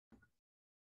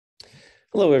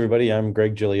Hello, everybody. I'm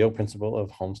Greg Gilio, principal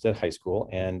of Homestead High School,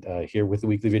 and here with the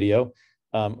weekly video.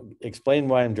 Explain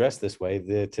why I'm dressed this way.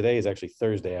 Today is actually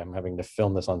Thursday. I'm having to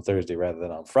film this on Thursday rather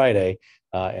than on Friday,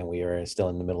 and we are still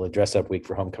in the middle of dress up week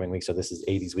for homecoming week. So this is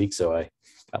 80s week. So I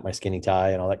got my skinny tie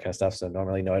and all that kind of stuff. So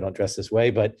normally, no, I don't dress this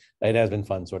way, but it has been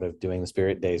fun sort of doing the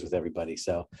spirit days with everybody.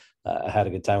 So I had a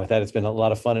good time with that. It's been a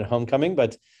lot of fun at homecoming,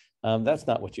 but that's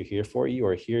not what you're here for. You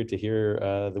are here to hear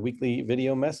the weekly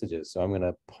video messages. So I'm going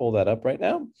to pull that up right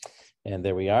now. And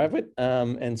there we have it.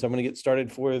 And so I'm going to get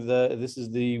started for this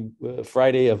is the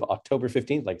Friday of October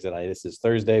 15th. Like I said, this is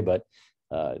Thursday, but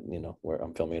where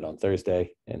I'm filming it on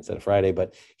Thursday instead of Friday.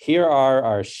 But here are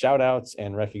our shout outs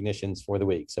and recognitions for the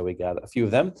week. So we got a few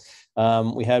of them.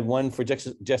 We had one for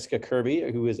Jessica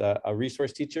Kirby, who is a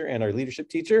resource teacher and our leadership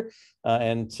teacher.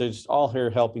 And so just all her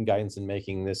help and guidance in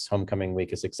making this homecoming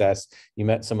week a success. You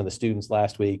met some of the students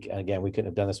last week. And again, we couldn't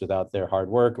have done this without their hard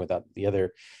work, without the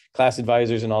other class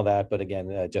advisors and all that. But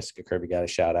again, Jessica Kirby got a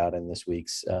shout out in this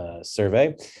week's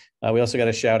survey. We also got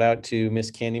a shout out to Miss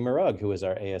Candy Marug, who is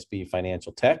our ASB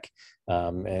financial tech.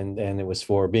 And it was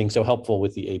for being so helpful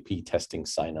with the AP testing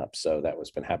sign up. So that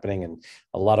was been happening and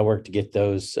a lot of work to get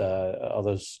those all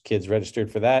those kids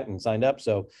registered for that and signed up.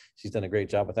 So she's done a great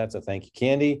job with that. So thank you,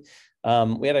 Candy.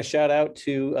 We had a shout out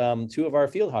to two of our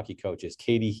field hockey coaches,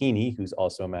 Katie Heaney, who's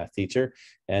also a math teacher,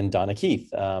 and Donna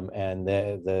Keith. And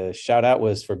the shout out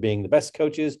was for being the best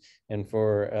coaches and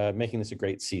for making this a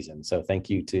great season. So thank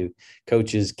you to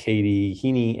coaches Katie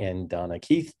Heaney and Donna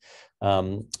Keith.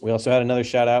 We also had another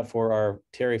shout out for our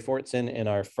Terry Fortson and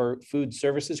our food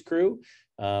services crew.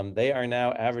 They are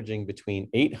now averaging between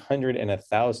 800 and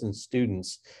 1,000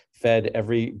 students fed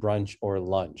every brunch or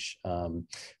lunch.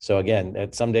 So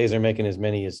again, some days they're making as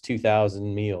many as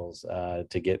 2,000 meals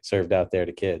to get served out there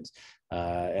to kids.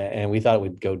 And we thought it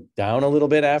would go down a little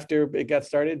bit after it got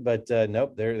started, but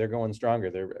nope, they're going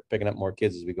stronger. They're picking up more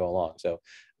kids as we go along. So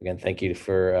again, thank you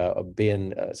for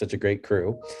being such a great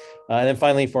crew. And then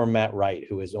finally for Matt Wright,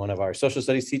 who is one of our social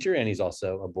studies teacher, and he's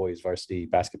also a boys varsity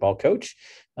basketball coach.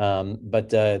 But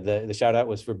the shout out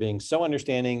was for being so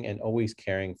understanding and always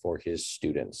caring for his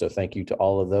students. So thank you to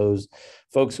all of those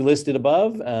folks who listed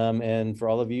above and for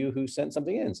all of you who sent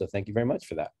something in. So thank you very much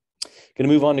for that. Going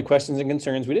to move on to questions and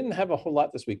concerns. We didn't have a whole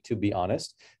lot this week, to be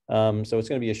honest. So it's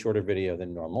going to be a shorter video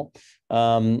than normal.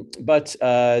 But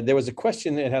there was a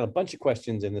question. It had a bunch of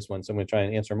questions in this one, so I'm going to try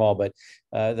and answer them all. But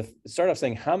start off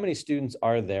saying, how many students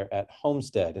are there at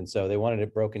Homestead? And so they wanted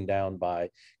it broken down by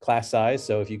class size.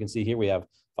 So if you can see here, we have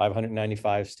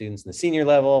 595 students in the senior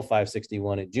level,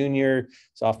 561 at junior.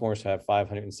 Sophomores have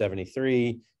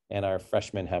 573. And our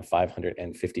freshmen have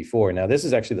 554. Now, this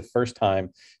is actually the first time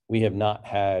we have not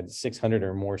had 600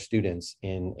 or more students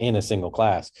in a single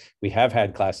class. We have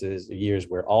had years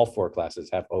where all four classes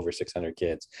have over 600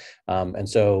 kids. And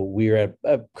so we're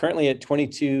currently at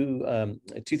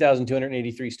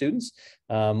 2,283 students.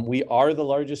 We are the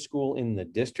largest school in the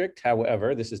district.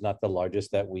 However, this is not the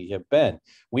largest that we have been.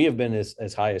 We have been as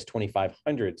high as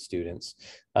 2,500 students.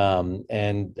 So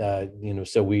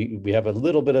we have a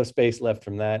little bit of space left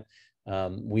from that.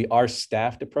 We are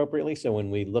staffed appropriately. So when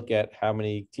we look at how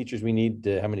many teachers we need,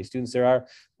 how many students there are,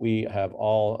 we have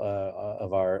all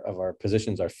of our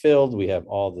positions are filled. We have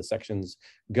all the sections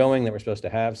going that we're supposed to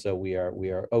have. So we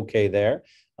are okay there.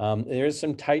 There's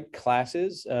some tight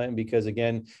classes because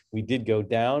again, we did go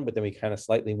down, but then we kind of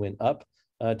slightly went up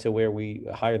to where we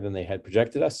higher than they had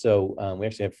projected us. So we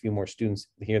actually have a few more students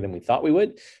here than we thought we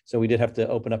would. So we did have to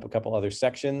open up a couple other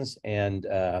sections and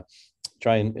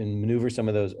try and maneuver some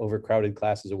of those overcrowded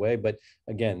classes away. But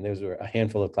again, those were a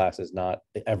handful of classes, not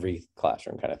every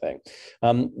classroom kind of thing.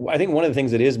 I think one of the things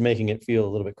that is making it feel a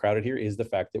little bit crowded here is the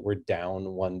fact that we're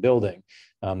down one building.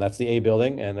 That's the A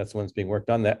building, and that's the one that's being worked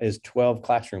on. That is 12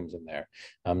 classrooms in there.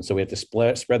 So we have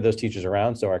to spread those teachers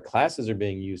around. So our classes are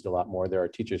being used a lot more. There are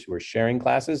teachers who are sharing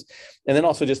classes. And then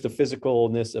also just the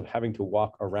physicalness of having to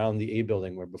walk around the A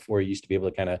building, where before you used to be able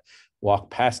to kind of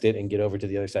walk past it and get over to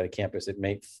the other side of campus. It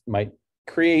might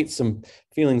create some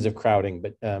feelings of crowding,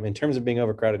 but in terms of being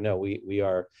overcrowded, no, we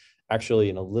are actually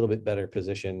in a little bit better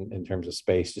position in terms of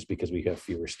space just because we have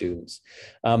fewer students.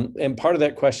 And part of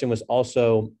that question was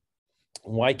also,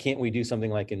 why can't we do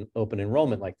something like an open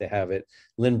enrollment like they have at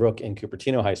Lynbrook and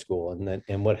Cupertino High School?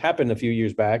 And what happened a few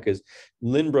years back is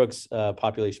Lynbrook's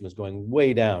population was going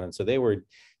way down. And so they were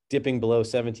dipping below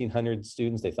 1,700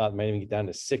 students. They thought it might even get down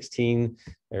to 16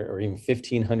 or even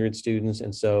 1,500 students.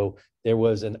 And so there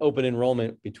was an open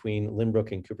enrollment between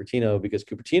Lynbrook and Cupertino because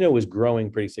Cupertino was growing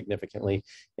pretty significantly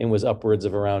and was upwards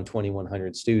of around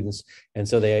 2,100 students. And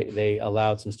so they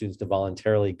allowed some students to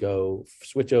voluntarily go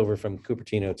switch over from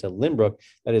Cupertino to Lynbrook.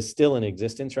 That is still in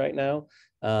existence right now.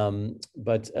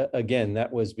 But again,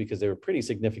 that was because they were pretty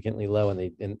significantly low,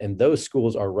 and those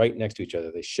schools are right next to each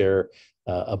other. They share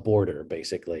a border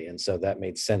basically, and so that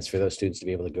made sense for those students to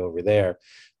be able to go over there.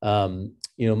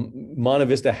 Monte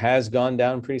Vista has gone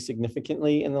down pretty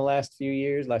significantly in the last few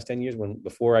years, last 10 years.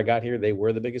 Before I got here, they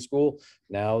were the biggest school.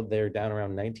 Now they're down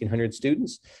around 1,900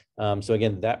 students. So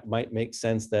again, that might make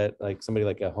sense that like somebody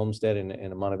like a Homestead and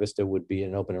a Monte Vista would be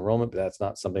an open enrollment, but that's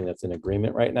not something that's in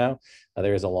agreement right now.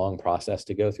 There is a long process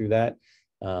to go through that.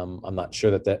 I'm not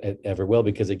sure that it ever will,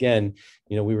 because again,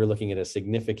 we were looking at a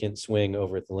significant swing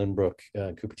over at the Lynbrook,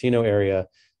 Cupertino area.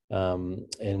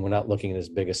 And we're not looking at as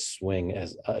big a swing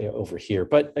as over here.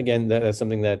 But again, that's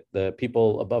something that the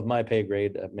people above my pay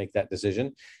grade make that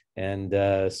decision. And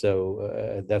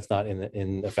so that's not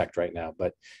in effect right now.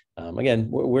 But again,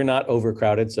 we're not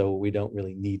overcrowded, so we don't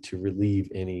really need to relieve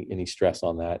any stress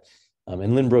on that.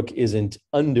 And Lynbrook isn't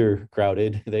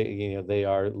undercrowded. They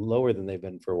are lower than they've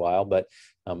been for a while, but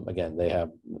again, they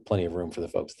have plenty of room for the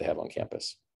folks they have on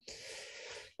campus.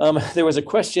 There was a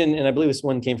question, and I believe this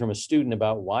one came from a student,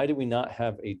 about why do we not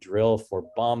have a drill for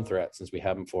bomb threats, since we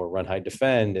have them for run, hide,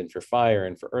 defend, and for fire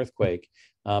and for earthquake.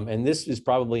 And this is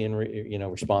probably in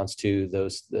response to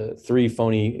the 3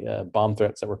 phony bomb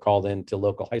threats that were called into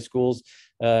local high schools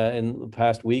in the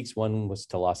past weeks. One was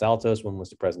to Los Altos, one was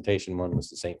to Presentation, one was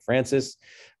to St. Francis.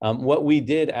 What we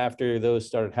did after those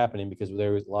started happening, because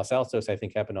there was Los Altos, I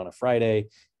think, happened on a Friday,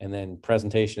 and then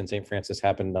Presentation in St. Francis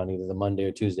happened on either the Monday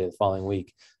or Tuesday the following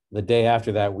week. The day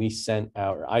after that,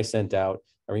 I sent out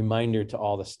a reminder to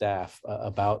all the staff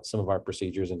about some of our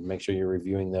procedures, and make sure you're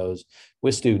reviewing those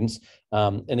with students.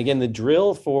 And again, the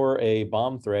drill for a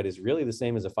bomb threat is really the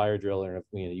same as a fire drill, or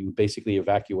you basically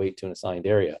evacuate to an assigned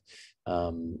area.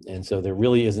 And so there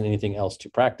really isn't anything else to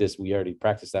practice. We already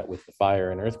practiced that with the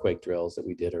fire and earthquake drills that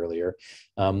we did earlier.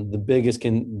 The biggest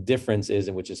difference is,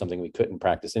 and which is something we couldn't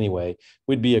practice anyway,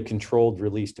 would be a controlled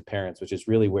release to parents, which is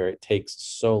really where it takes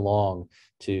so long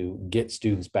to get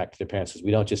students back to their parents, because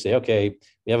we don't just say, okay,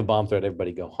 we have a bomb threat,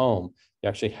 everybody go home. You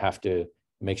actually have to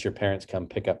make sure parents come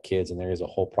pick up kids, and there is a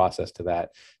whole process to that.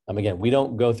 Again, we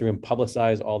don't go through and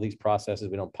publicize all these processes.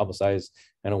 We don't publicize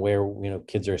and where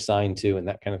kids are assigned to and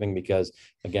that kind of thing, because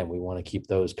again, we want to keep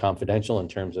those confidential in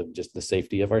terms of just the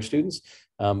safety of our students.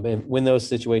 And when those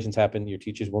situations happen, your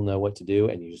teachers will know what to do,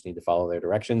 and you just need to follow their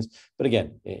directions. But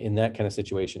again, in that kind of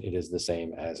situation, it is the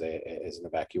same as an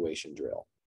evacuation drill.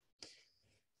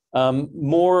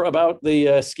 More about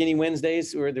the Skinny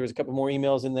Wednesdays, where there was a couple more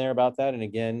emails in there about that. And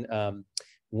again,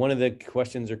 one of the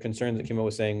questions or concerns that came up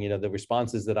was saying, the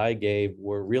responses that I gave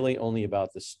were really only about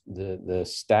the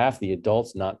staff, the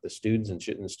adults, not the students, and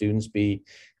shouldn't the students be,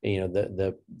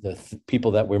 the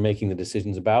people that we're making the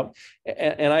decisions about.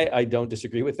 And I don't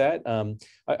disagree with that.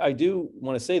 I do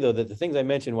want to say, though, that the things I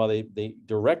mentioned, while they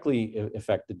directly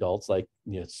affect adults, like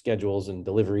schedules and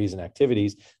deliveries and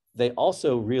activities, they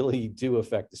also really do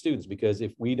affect the students, because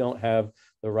if we don't have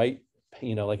the right,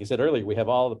 like I said earlier,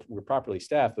 we're properly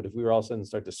staffed, but if we were all of a sudden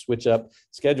start to switch up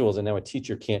schedules, and now a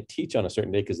teacher can't teach on a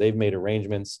certain day because they've made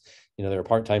arrangements, they're a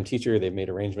part-time teacher, they've made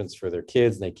arrangements for their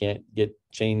kids, and they can't get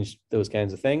changed, those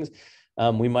kinds of things,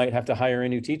 we might have to hire a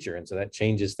new teacher. And so that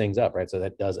changes things up, right? So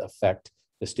that does affect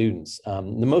the students.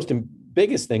 The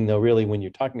biggest thing, though, really, when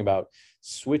you're talking about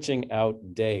switching out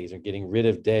days or getting rid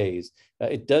of days,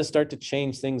 it does start to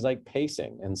change things like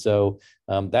pacing. And so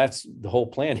that's the whole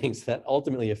planning. So that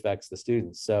ultimately affects the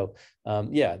students. So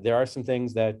yeah, there are some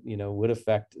things that, would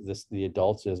affect the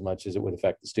adults as much as it would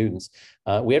affect the students.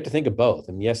 We have to think of both.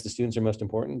 And yes, the students are most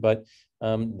important, but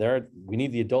we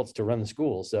need the adults to run the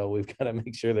school. So we've got to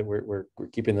make sure that we're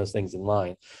keeping those things in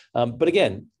line. But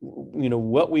again,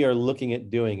 what we are looking at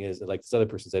doing is, like this other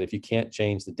person said, if you can't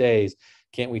change the days,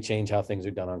 can't we change how things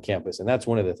are done on campus? And that's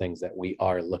one of the things that we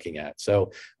are looking at.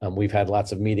 So we've had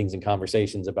lots of meetings and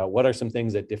conversations about what are some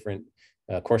things that different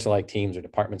course-alike teams or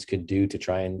departments could do to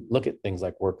try and look at things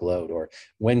like workload, or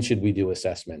when should we do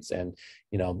assessments, and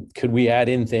could we add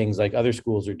in things like other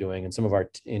schools are doing and some of our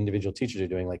individual teachers are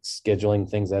doing, like scheduling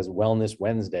things as wellness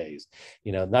Wednesdays.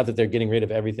 Not that they're getting rid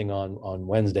of everything on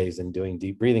Wednesdays and doing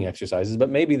deep breathing exercises, but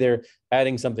maybe they're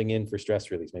adding something in for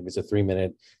stress release. Maybe it's a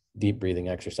 3-minute deep breathing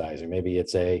exercise, or maybe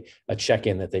it's a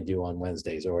check-in that they do on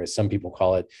Wednesdays, or as some people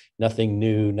call it, nothing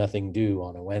new, nothing due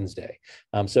on a Wednesday.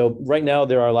 So right now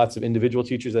there are lots of individual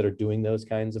teachers that are doing those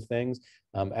kinds of things.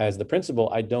 As the principal,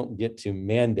 I don't get to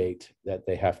mandate that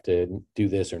they have to do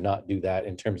this or not do that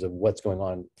in terms of what's going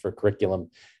on for curriculum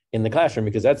in the classroom,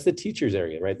 because that's the teacher's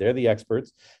area, right? They're the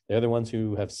experts. They're the ones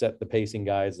who have set the pacing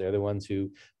guides. They're the ones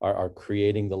who are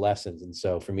creating the lessons. And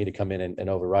so for me to come in and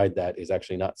override that is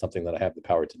actually not something that I have the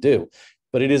power to do.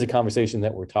 But it is a conversation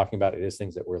that we're talking about. It is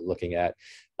things that we're looking at.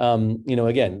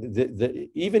 Again,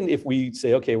 even if we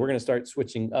say, okay, we're going to start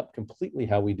switching up completely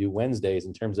how we do Wednesdays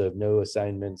in terms of no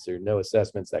assignments or no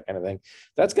assessments, that kind of thing,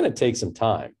 that's going to take some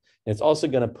time. And it's also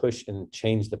going to push and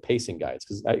change the pacing guides.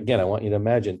 Because again, I want you to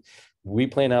imagine we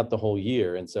plan out the whole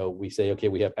year. And so we say, okay,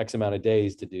 we have X amount of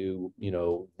days to do,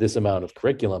 this amount of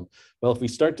curriculum. Well, if we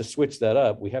start to switch that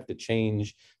up, we have to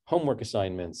change homework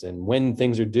assignments and when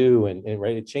things are due, and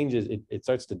right, it changes, it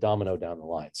starts to domino down the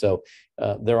line. So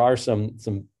there are some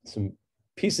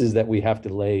pieces that we have to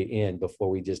lay in before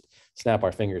we just snap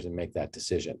our fingers and make that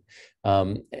decision.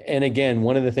 And again,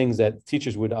 one of the things that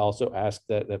teachers would also ask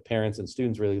that parents and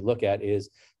students really look at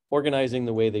is organizing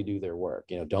the way they do their work.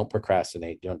 Don't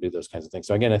procrastinate, don't do those kinds of things.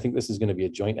 So again, I think this is going to be a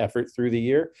joint effort through the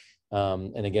year.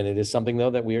 And again, it is something though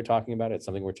that we are talking about. It's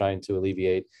something we're trying to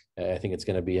alleviate. I think it's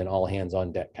going to be an all hands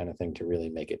on deck kind of thing to really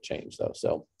make it change though.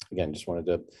 So again, just wanted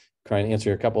to try and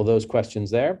answer a couple of those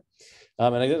questions there.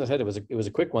 And as I said, it was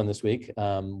a quick one this week.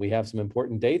 We have some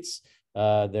important dates.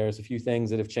 There's a few things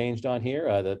that have changed on here.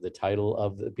 The title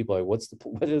of the people are,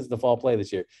 what is the fall play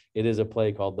this year? It is a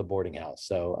play called The Boarding House.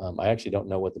 So I actually don't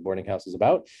know what The Boarding House is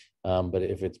about, but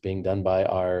if it's being done by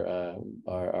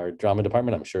our drama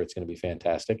department, I'm sure it's going to be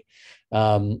fantastic.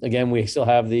 Again, we still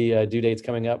have the due dates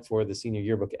coming up for the senior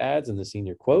yearbook ads and the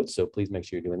senior quotes. So please make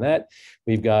sure you're doing that.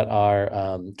 We've got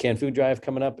our canned food drive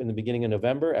coming up in the beginning of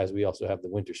November, as we also have the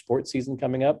winter sports season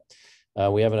coming up.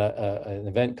 We have an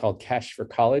event called Cash for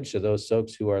College. So those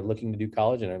folks who are looking to do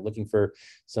college and are looking for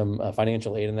some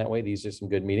financial aid in that way, these are some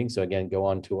good meetings. So again, go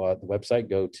on to the website,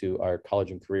 go to our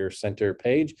College and Career Center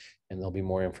page, and there'll be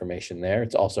more information there.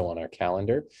 It's also on our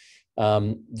calendar.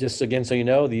 Just again, so you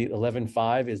know, the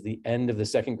 11-5 is the end of the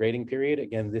second grading period.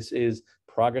 Again, this is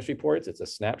progress reports. It's a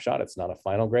snapshot. It's not a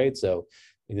final grade. So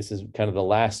this is kind of the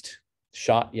last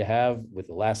shot you have with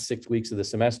the last 6 weeks of the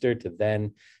semester to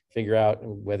then figure out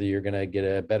whether you're going to get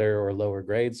a better or lower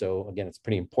grade. So again, it's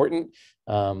pretty important,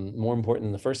 more important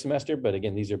than the first semester. But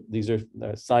again, these are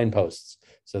signposts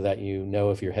so that you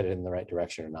know if you're headed in the right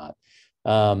direction or not.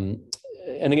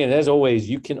 And again, as always,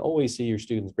 you can always see your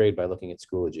students' grade by looking at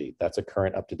Schoology. That's a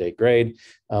current up-to-date grade.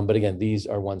 But again, these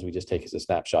are ones we just take as a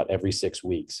snapshot every 6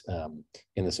 weeks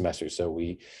in the semester. So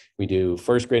we do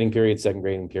first grading period, second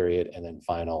grading period, and then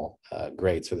final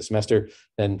grades for the semester.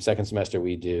 Then second semester,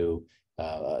 we do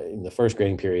in the first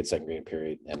grading period, second grading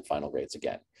period, and final grades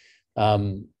again.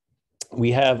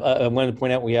 We have, I wanted to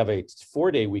point out, we have a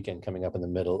 4-day weekend coming up in the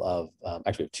middle of,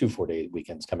 actually 2 4-day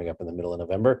weekends coming up in the middle of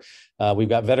November. We've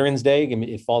got Veterans Day.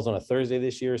 It falls on a Thursday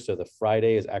this year, so the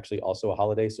Friday is actually also a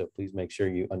holiday, so please make sure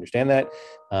you understand that.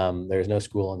 There's no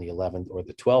school on the 11th or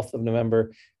the 12th of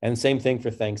November. And same thing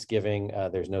for Thanksgiving.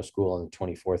 There's no school on the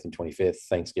 24th and 25th.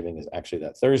 Thanksgiving is actually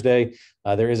that Thursday.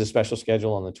 There is a special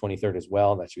schedule on the 23rd as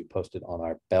well. That should be posted on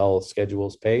our Bell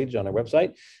schedules page on our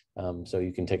website. So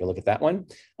you can take a look at that one.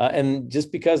 And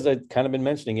just because I've kind of been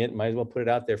mentioning it, might as well put it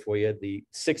out there for you. The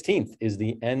 16th is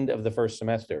the end of the first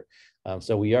semester.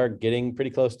 So we are getting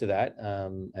pretty close to that.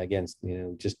 Again,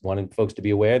 just wanting folks to be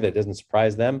aware that it doesn't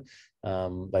surprise them.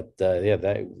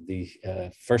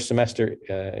 The first semester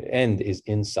end is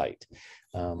in sight.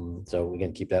 So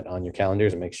again, keep that on your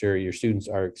calendars and make sure your students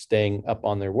are staying up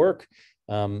on their work.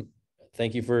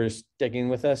 Thank you for sticking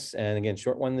with us. And again,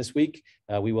 short one this week.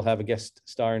 We will have a guest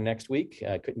star next week.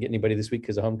 I couldn't get anybody this week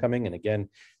because of homecoming. And again,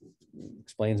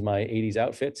 explains my 80s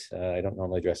outfit. I don't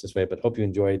normally dress this way, but hope you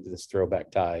enjoyed this throwback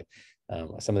tie.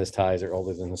 Some of these ties are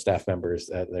older than the staff members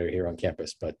that are here on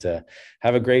campus. But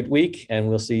have a great week, and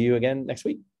we'll see you again next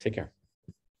week. Take care.